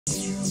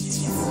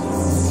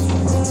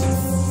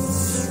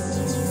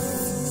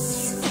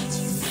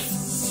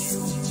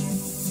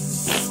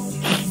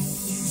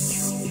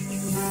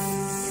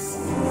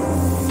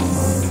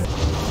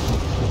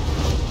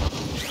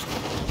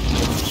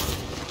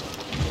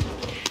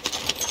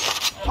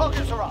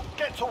Targets are up.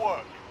 Get to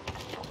work.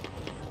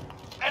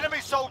 Enemy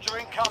soldier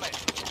incoming.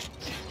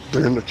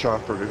 They're in the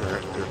chopper.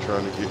 They're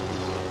trying to get.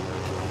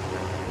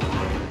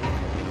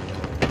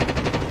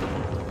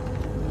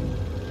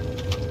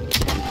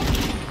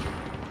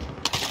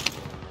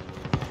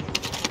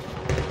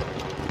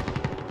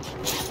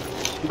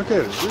 Look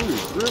at it,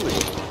 really.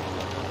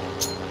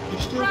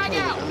 He's still trying to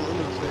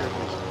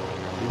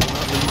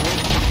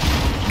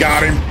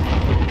Got him.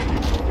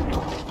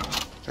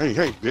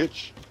 Hey,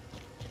 bitch.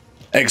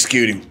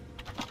 Execute him.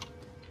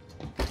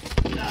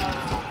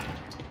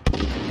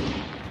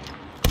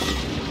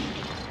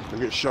 I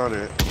get shot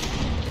at.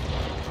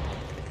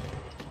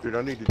 Dude,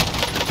 I need to.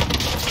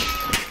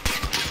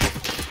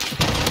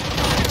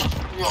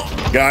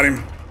 Got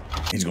him.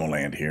 He's gonna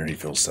land here. He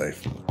feels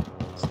safe.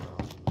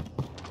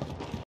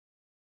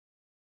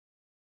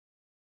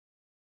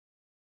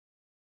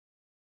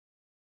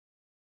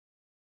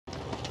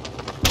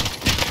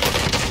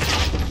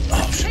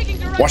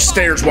 Watch the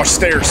stairs, watch the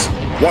stairs.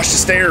 Watch the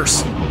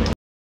stairs.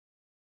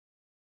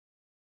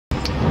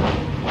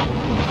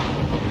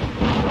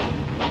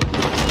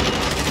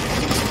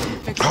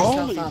 Fix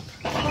yourself up.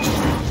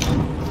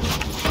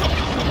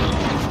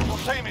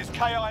 Your team is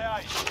KIA.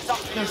 It's up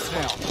to you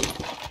now.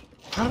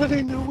 How did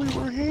they know we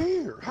were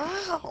here?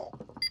 How?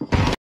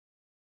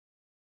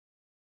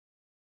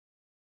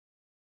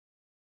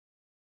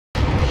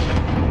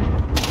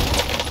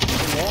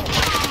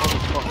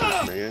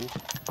 Man.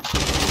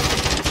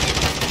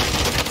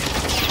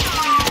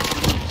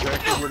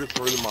 Exactly where to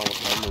throw the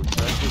Molotov. I knew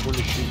exactly where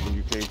to shoot when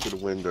you came to the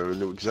window. I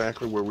knew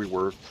exactly where we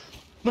were.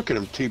 Look at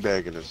him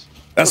teabagging us.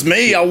 That's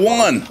me. I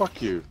won.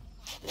 Fuck you.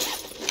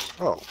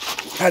 Oh.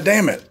 God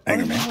damn it.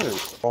 Anger man.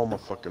 All my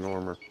fucking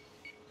armor.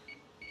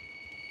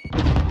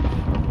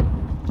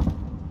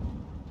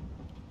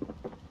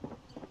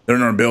 They're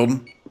in our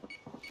building.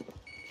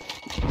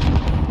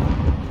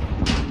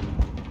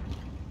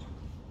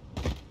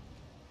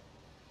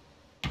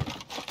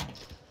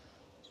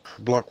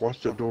 Block,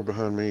 watch that door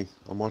behind me.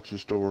 I'm watching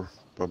this door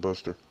by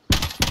Buster.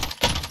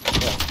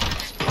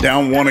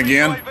 Down one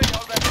again.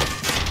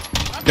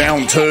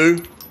 Down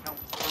two.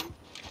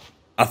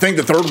 I think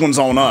the third one's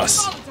on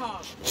us.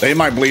 They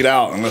might bleed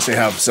out unless they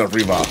have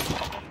self-revive.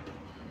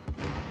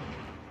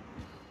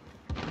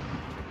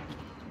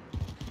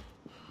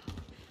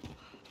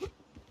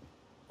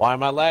 Why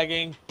am I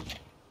lagging?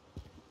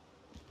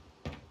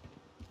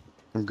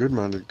 I'm good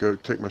minded to go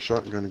take my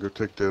shotgun and go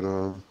take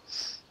that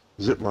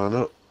zip line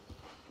up.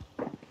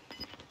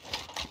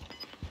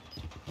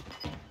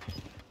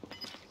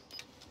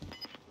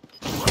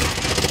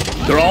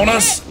 They're on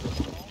us.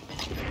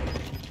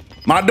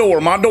 My door,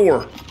 my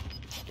door.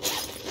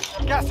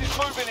 Gas is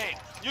moving in.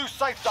 New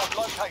safe zone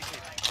located.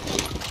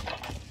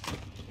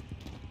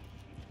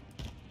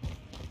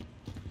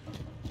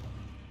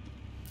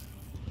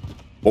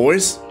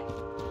 Boys,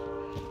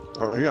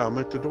 Oh yeah, I'm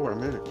at the door.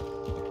 I'm in it.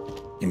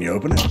 can you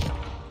open it?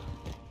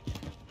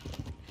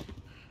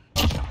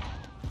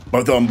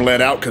 Both of them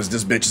bled out because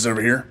this bitch is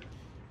over here.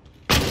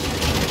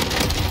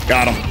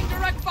 Got him.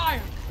 Direct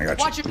fire. I got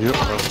you. Watch it. Yep.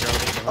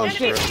 Oh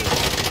shit!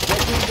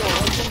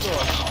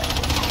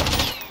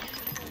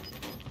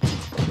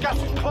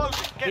 Gas is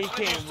closing. Get He to the new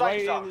came safe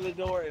right zone. into the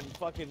door and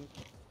fucking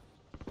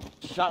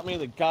shot me in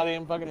the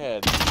goddamn fucking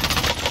head.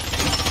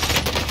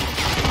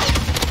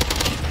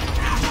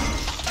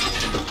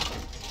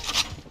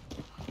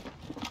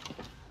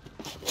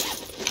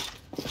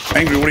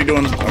 Angry, what are you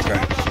doing? Okay.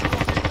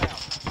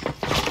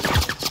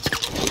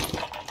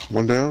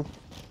 One down.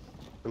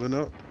 Filling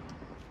up.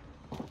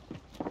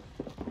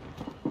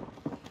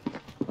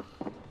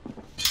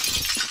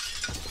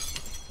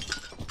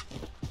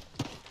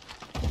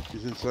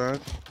 He's inside.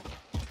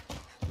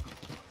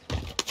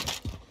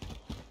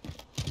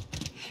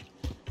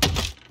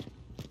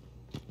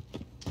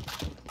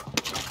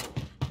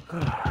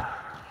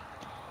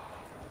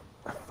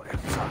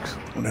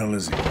 What the hell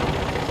is he?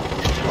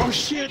 Oh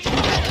shit! You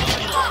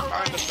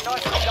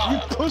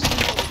pussy!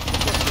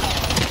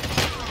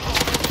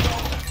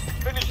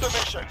 Finish the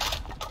mission.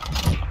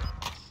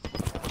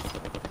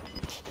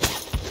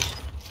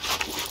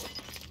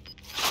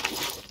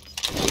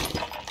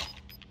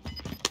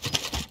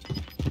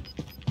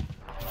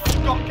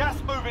 Got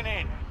gas moving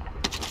in.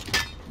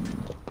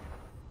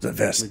 The I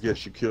vest.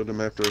 guess you killed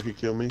him after he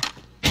killed me.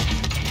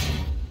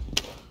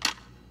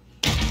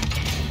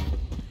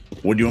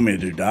 What do you want me to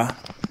do, die?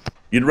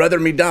 You'd rather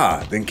me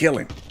die than kill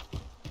him.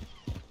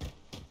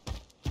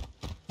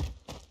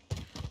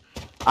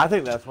 I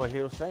think that's what he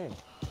was saying.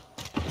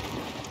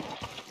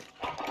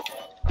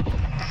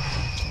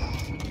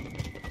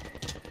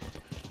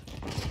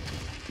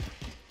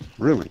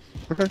 Really?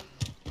 Okay.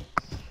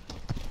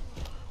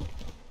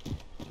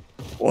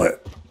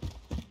 What?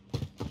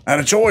 I had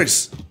a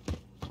choice.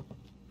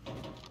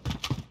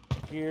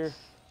 Here.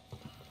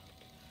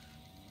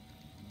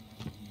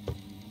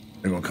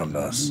 They're gonna come to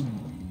us.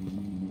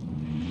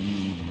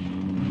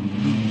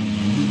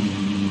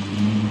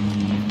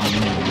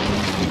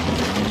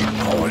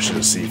 Oh, I should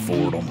have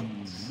C4'd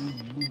them.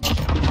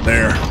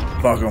 There.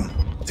 Fuck them.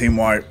 Team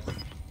wipe.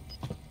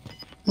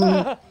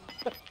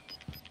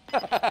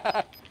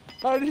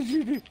 How did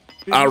you do?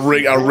 I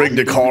rigged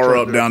the car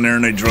up down there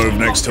and they drove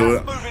next to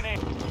it. Moving in.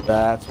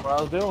 That's what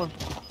I was doing.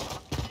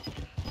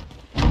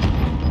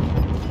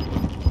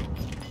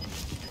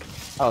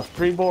 I was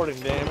pre-boarding,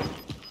 damn it.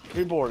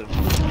 Pre-boarding.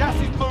 Gas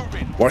is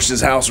moving. Watch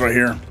this house right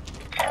here.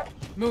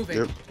 Moving.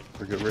 Yep,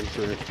 I get ready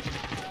for it.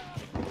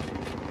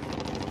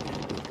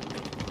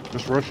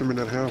 Just rush him in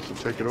that house and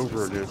take it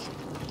over again.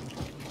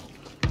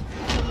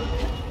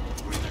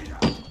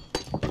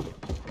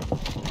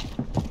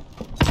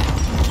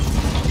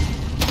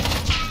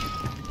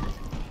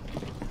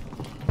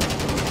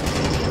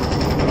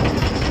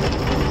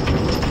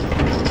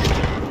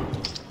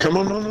 Come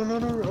on,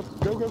 no.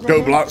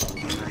 Go, block.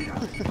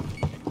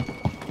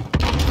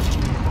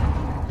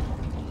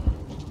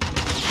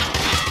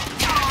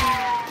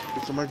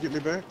 Can somebody get me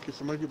back? Can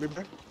somebody get me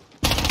back?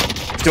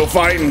 Still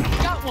fighting.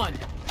 Got one.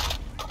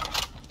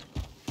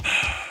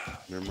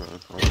 Never mind.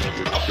 I'll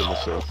just kill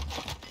myself.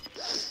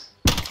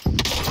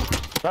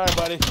 Sorry,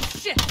 buddy.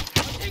 Shit.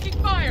 I'm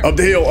taking fire. Up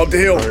the hill, up the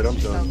hill. Alright, I'm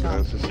done,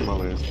 guys. This is my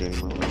last game.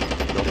 Don't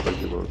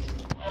think it was.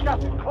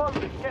 Gas is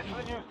closing. Get to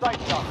the new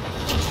safe zone.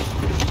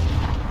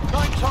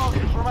 9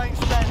 targets remain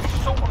standing.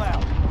 Sort them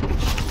out.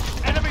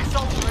 Enemy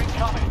soldier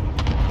incoming.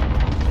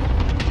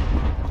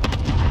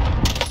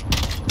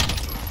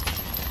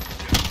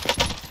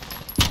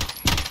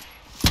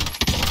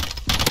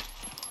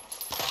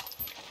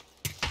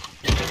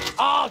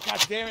 Oh, god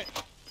damn it.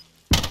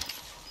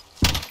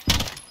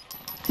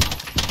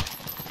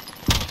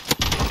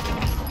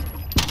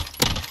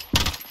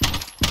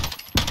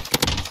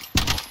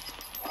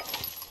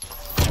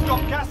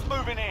 Got gas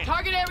moving in.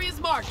 Target area is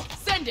marked.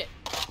 Send it.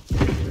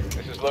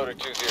 This is loader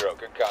 2-0.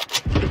 Good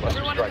copy. Let's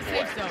Everyone in the strike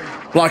away. safe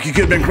zone. Block, you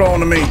could have been crawling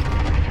to me.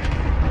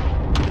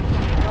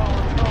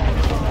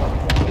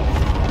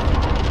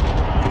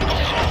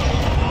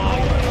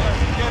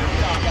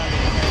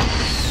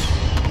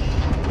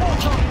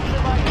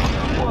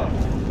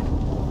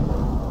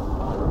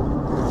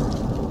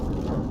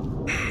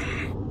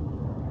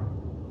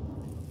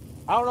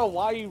 I don't know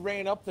why you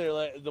ran up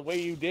there the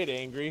way you did,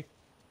 Angry.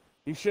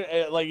 You should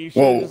you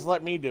should Whoa. have just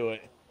let me do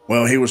it.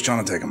 Well, he was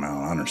trying to take him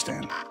out. I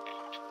understand.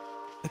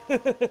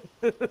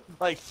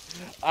 Like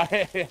I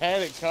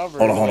had it covered.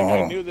 Hold on.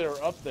 I knew they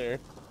were up there.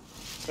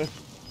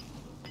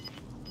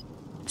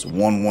 It's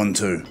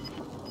 1-1-2.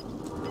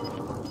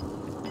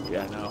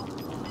 Yeah, I know.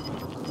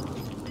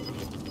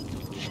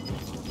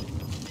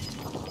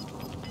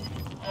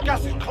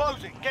 Gas is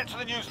closing. Get to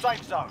the new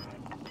safe zone.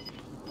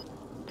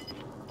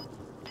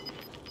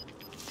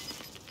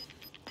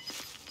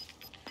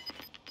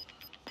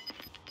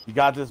 You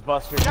got this,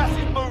 Buster. Gas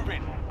is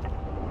moving.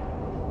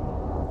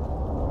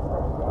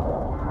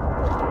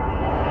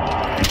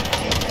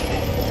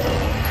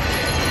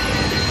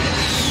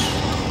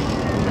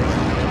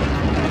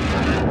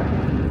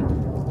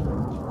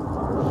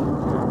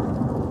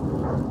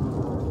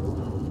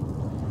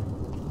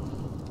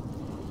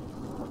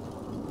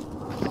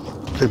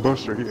 Hey,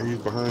 Buster, he's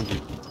behind you.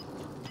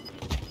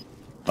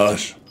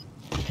 Hush.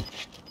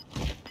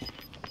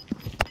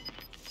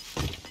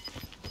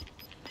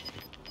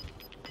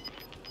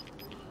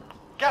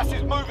 Gas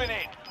is moving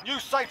in. New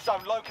safe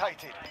zone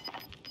located.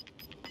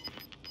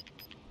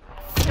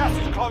 Gas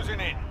is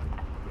closing in.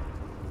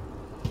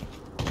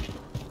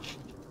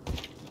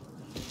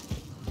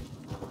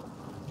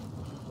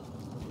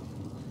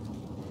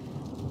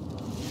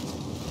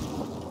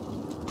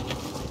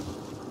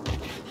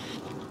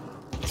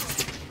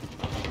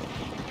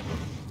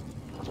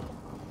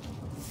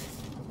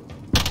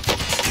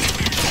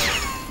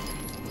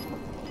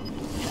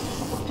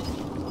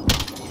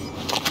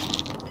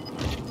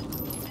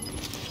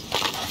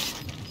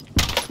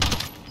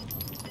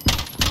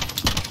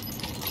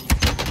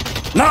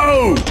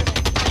 No!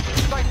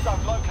 Safe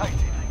zone located.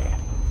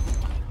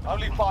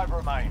 Only 5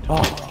 remain. Kill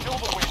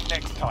the win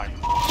next time.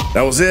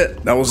 That was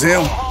it. That was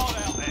him. Hard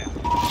out there.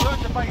 Turn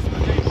to base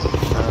position.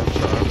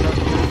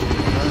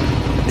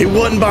 He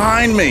wasn't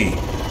behind me.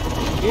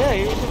 Yeah,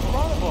 he was in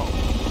front of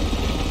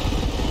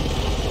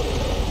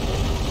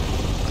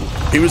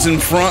him. He was in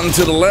front and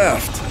to the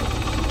left.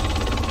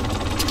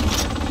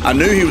 I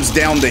knew he was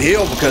down the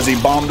hill because he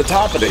bombed the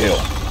top of the hill.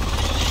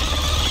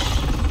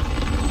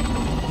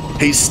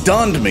 He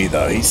stunned me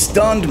though. He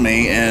stunned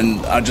me,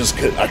 and I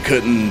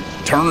couldn't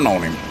turn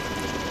on him.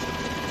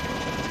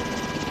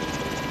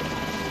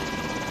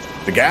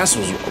 The gas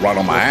was right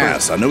on my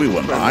ass. I knew he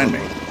wasn't behind me.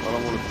 I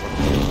don't want to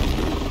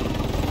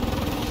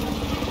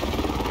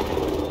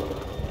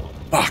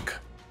Fuck.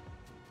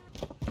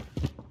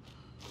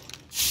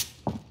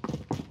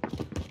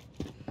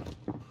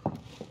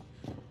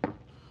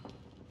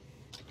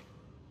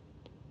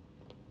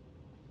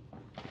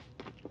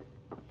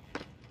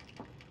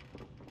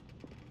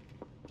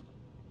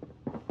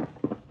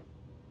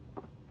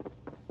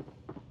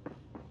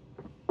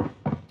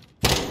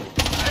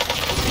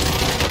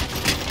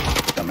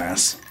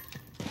 Dumbass.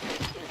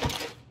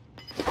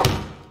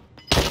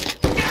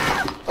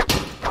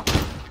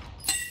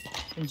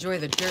 Enjoy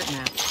the dirt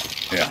nap.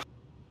 Yeah.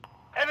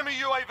 Enemy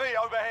UAV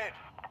overhead.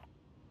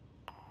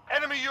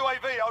 Enemy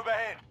UAV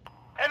overhead.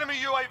 Enemy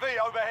UAV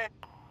overhead.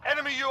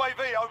 Enemy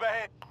UAV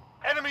overhead.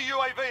 Enemy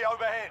UAV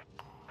overhead.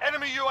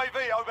 Enemy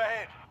UAV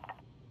overhead.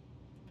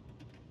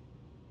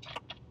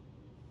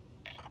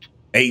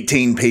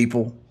 18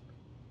 people.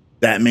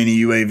 That many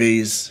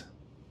UAVs.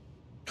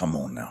 Come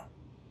on now.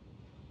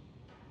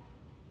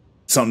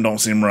 Something don't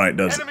seem right,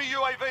 does it? Enemy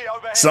UAV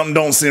overhead. Something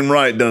don't seem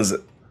right, does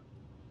it?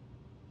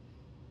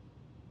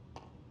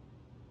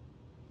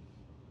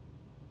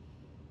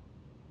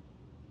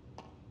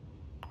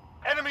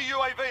 Enemy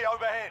UAV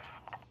overhead.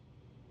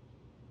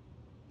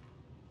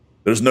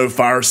 There's no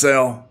fire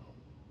cell.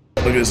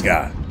 Look at this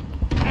guy.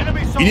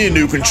 Enemy You need a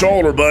new soldiers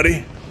controller,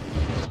 buddy.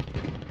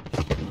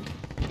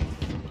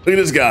 Look at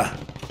this guy.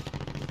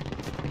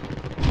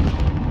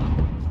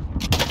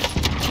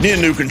 You need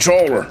a new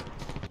controller.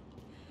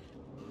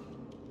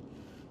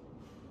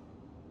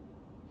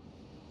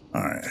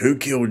 All right, who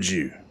killed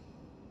you?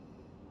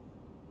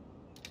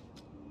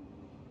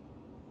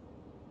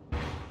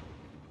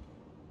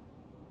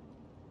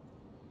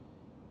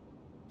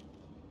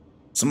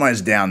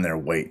 Somebody's down there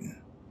waiting.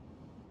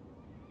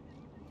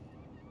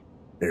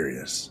 There he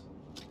is.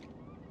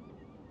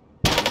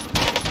 Oh,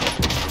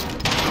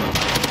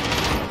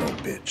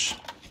 bitch.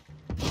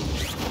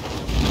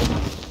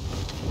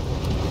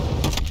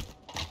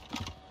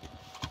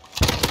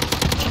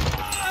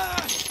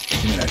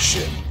 Give me that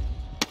shit.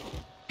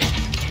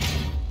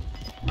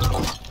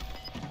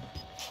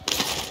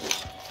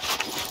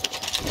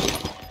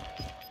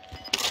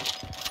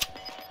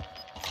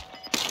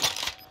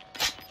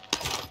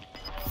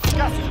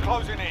 Gas is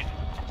closing in.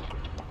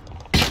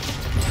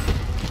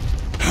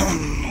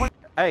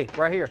 Hey,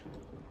 right here.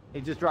 He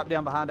just dropped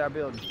down behind our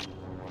building.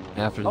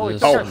 After Oh, this,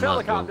 it's I'm a not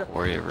helicopter. going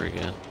Quarry ever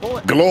again. Pull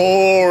it.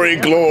 Glory,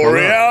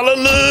 glory,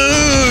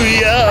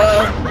 hallelujah.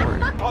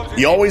 Closing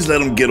You in. always let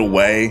them get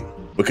away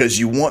because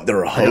you want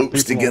their I got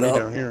hopes to people get on me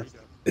up. down here.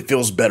 It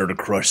feels better to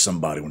crush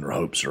somebody when their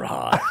hopes are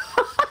high.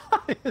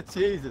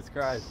 Jesus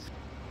Christ.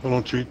 Hold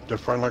on, Chief. They're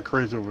fighting like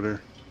crazy over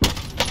there.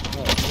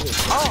 Oh,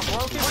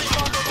 broken.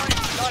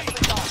 Nicely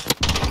done.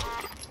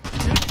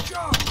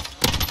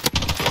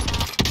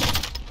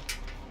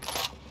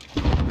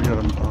 We got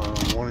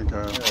a warning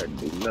guy. I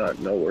do not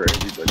know where I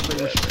think we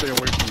everybody's should at. stay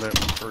away from that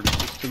one, Curtis.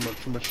 There's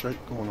too much shit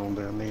going on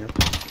down there.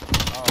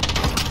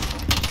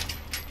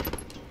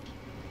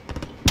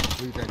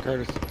 Leave that,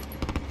 Curtis.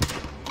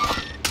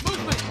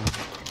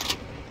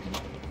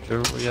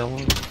 Sure, we got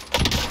one.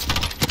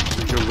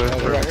 We go left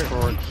there, right here.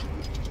 cards.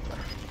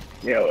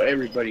 Yo,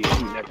 everybody's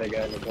shooting at that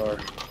guy in the car.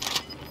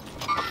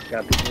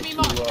 Got the Enemy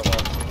marked.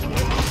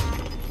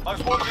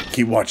 Most wanted.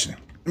 Keep watching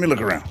him. Let me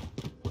look around.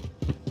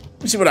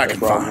 Let me see what I can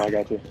problem. I find.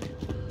 got you.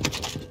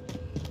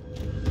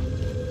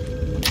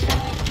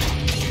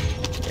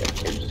 Yeah,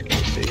 we're just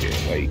gonna stay here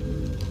and wait.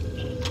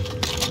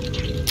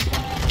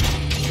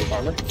 Go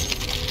farmer.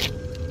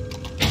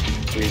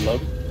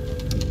 Reload.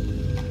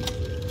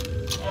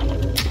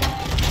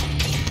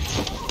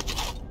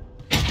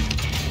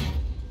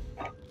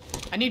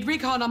 I need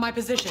recon on my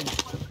position.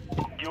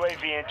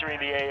 UAV entering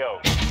the AO.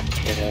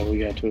 Yeah, we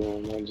got 2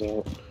 on ones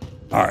out.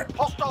 All right.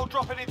 Hostile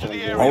dropping into the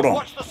area. Hold on.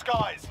 Watch the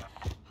skies.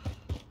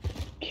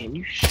 Can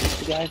you shoot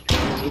the guy?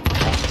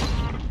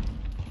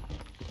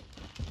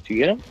 Did you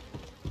get him?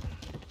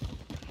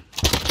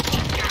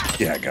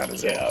 Yeah, I got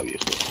his Yeah, ass.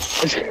 obviously.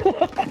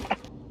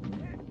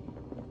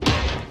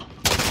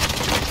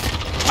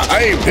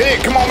 Hey,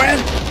 Pig, come on, man.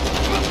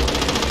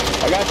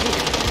 I got you.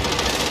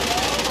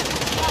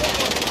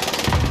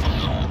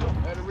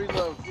 Had to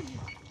reload.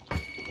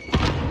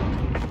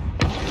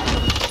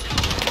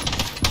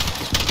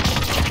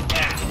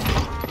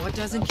 What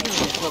doesn't kill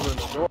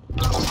you?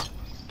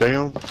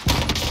 Down.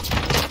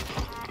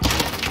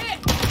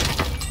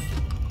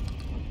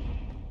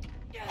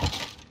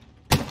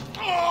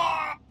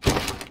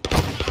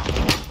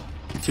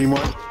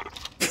 Teamwork.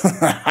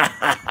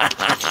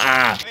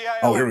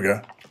 Oh, here we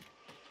go.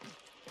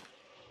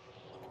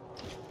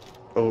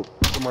 Oh,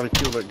 somebody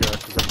kill that guy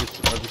because I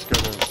just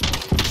got an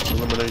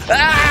elimination.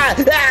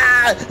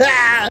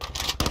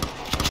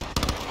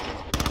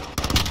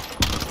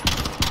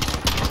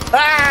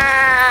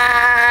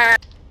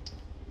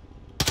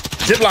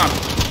 Zip line.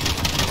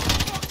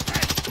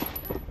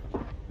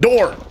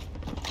 Door.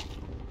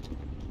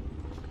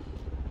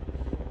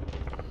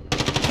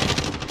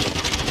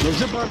 No,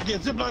 zip line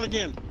again, zip line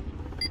again.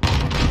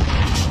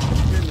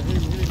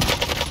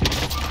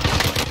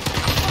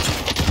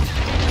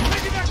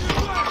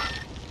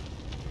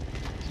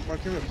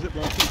 Somebody came up, zip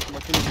line too.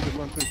 Somebody came up, zip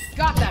line too.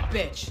 Got that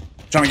bitch.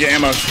 Trying to get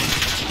ammo.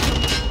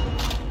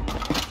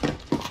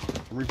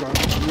 Revive,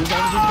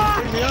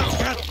 bring me up.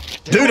 God.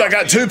 Dude, I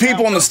got 2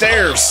 people on the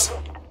stairs.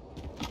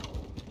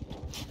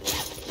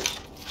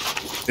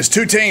 It's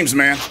 2 teams,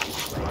 man.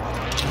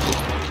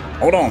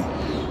 Hold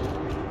on.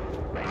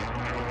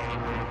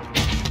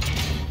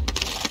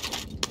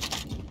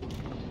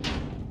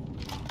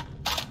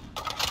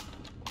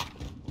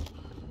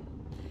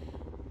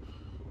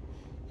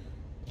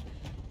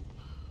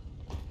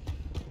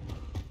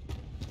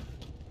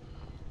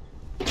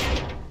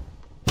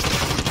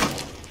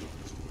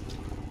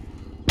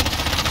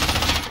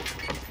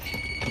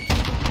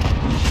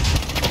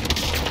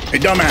 Hey,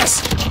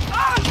 dumbass.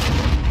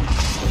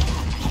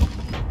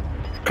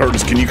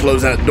 Curtis, can you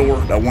close that door?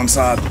 That one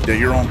side that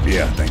you're on?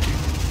 Yeah, thank you.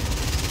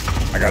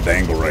 I got the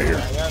angle right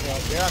here.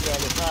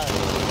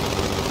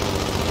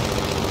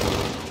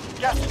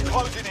 Gas is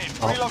closing in.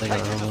 Oh, they got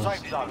Relocate to the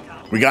almost. safe zone.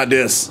 We got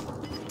this.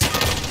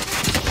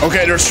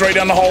 Okay, they're straight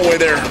down the hallway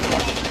there.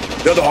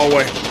 The other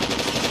hallway.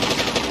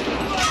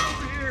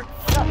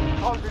 Gas is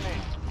closing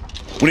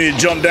in. We need to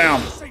jump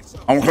down.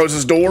 I'm gonna close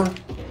this door.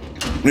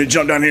 We need to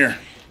jump down here.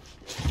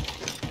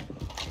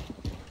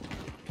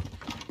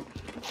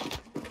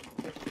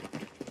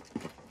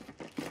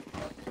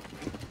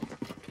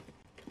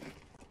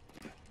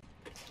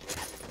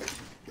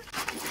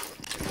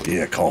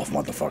 Yeah, cough,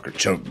 motherfucker.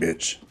 Choke,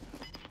 bitch.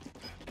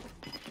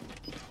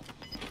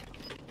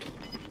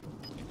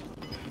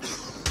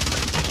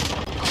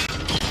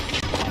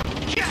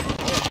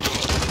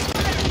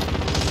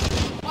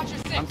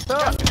 I'm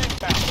stuck.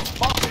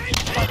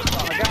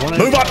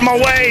 Move out my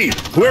way!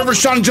 Whoever's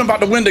trying to jump out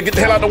the window, get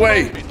the hell out of the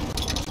way.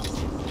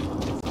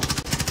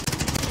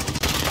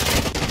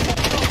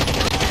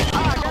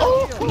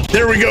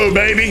 There we go,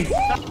 baby.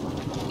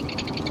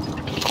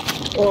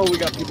 Oh, we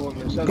got people in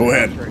this. Go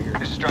ahead. Right here.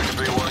 This is Striker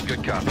 3-1,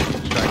 good copy.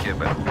 Strike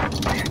inbound.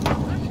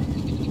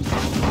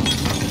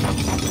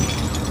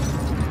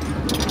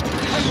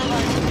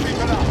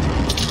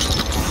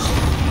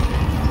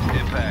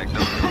 Impact.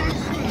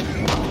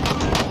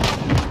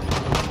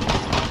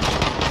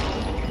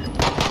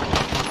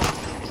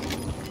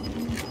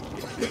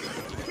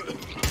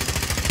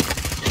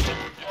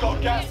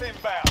 Got gas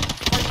inbound.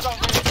 Safe zone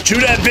ready.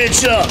 Shoot that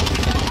bitch up.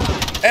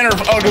 And her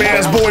ugly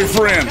ass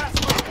boyfriend.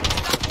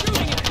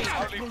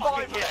 Only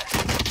 5 left.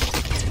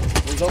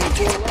 There's only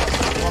 4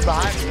 left. One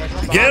behind me. There's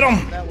one Get behind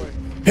him. me that way.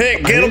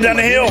 Pick, get him down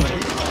the hill.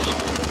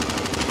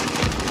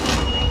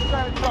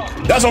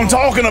 That's what I'm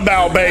talking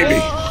about,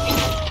 baby.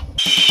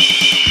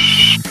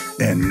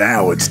 And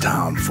now it's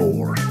time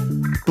for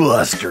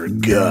Buster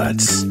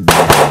Guts.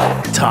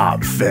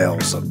 Top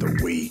fails of the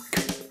week.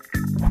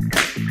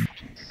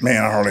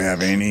 Man, I hardly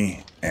have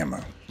any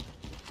ammo.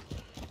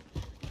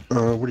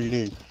 What do you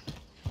need?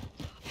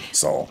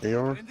 So,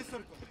 AR?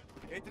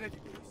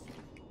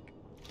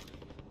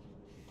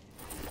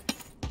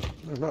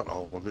 No, not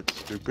all of it,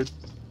 stupid.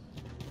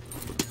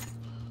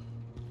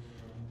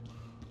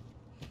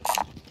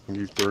 I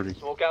need 30.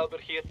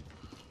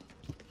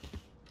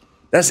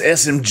 that's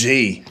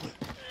SMG.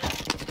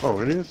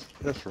 Oh, it is?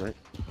 That's right.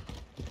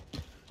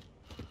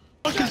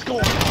 I'm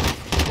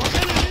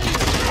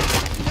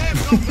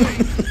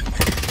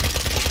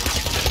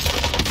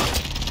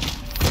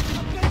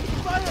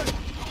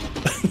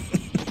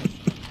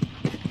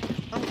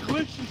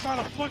glitched inside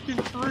a fucking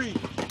tree.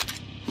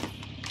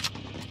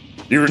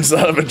 You're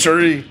inside of a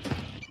tree.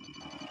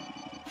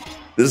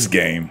 This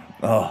game.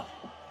 Oh.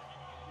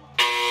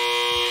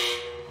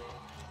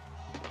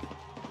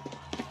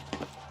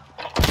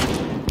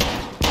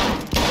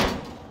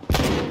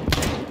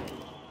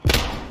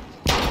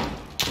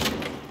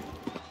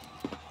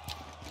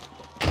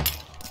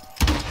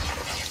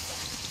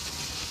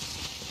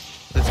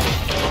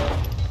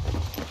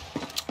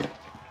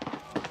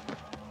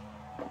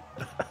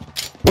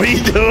 What are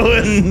you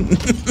doing?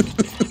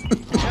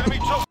 Enemy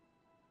top.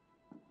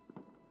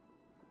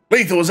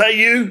 Lethal, is that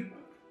you?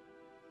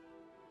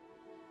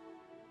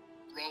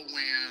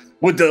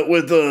 With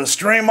the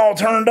stream all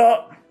turned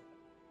up?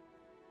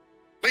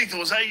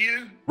 Lethal, is that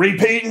you?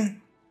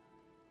 Repeating?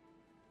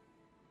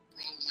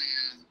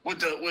 With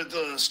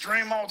the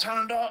stream all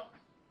turned up?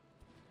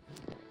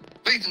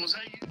 Lethal, is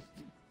that you?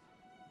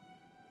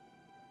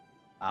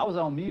 I was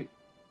on mute.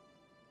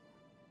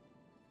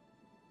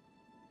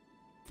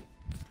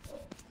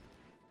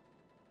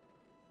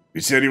 He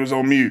said he was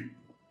on mute.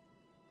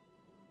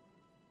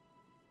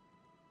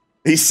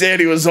 He said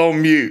he was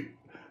on mute.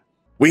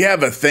 We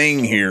have a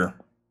thing here.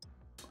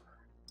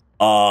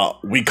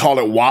 We call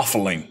it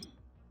waffling.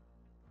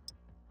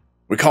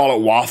 We call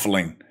it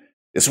waffling.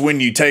 It's when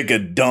you take a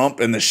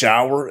dump in the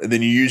shower and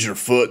then you use your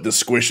foot to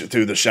squish it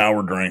through the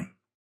shower drain.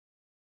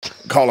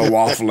 Call it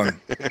waffling.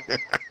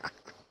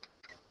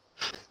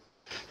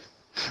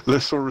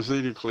 Less for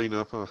Rosita to clean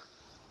up, huh?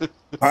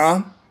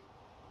 Huh?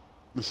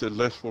 We said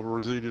less for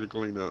Rosita to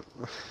clean up.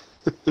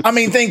 I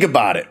mean, think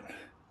about it.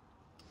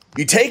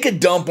 You take a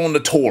dump on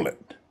the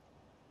toilet.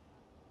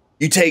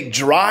 You take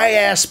dry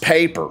ass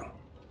paper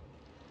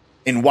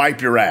and wipe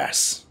your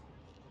ass.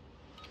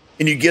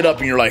 And you get up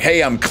and you're like,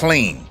 hey, I'm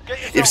clean.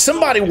 If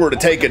somebody were to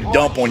take a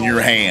dump on your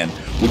hand,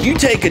 would you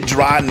take a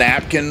dry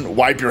napkin,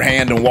 wipe your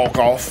hand, and walk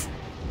off?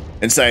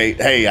 And say,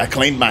 hey, I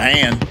cleaned my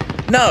hand?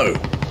 No.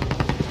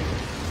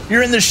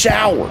 You're in the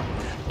shower.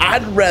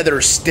 I'd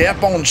rather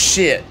step on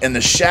shit in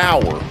the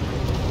shower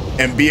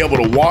and be able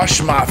to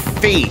wash my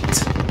feet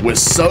with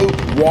soap,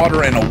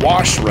 water, and a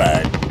wash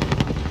rag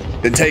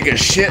than take a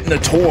shit in the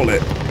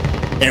toilet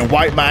and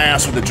wipe my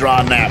ass with a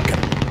dry napkin.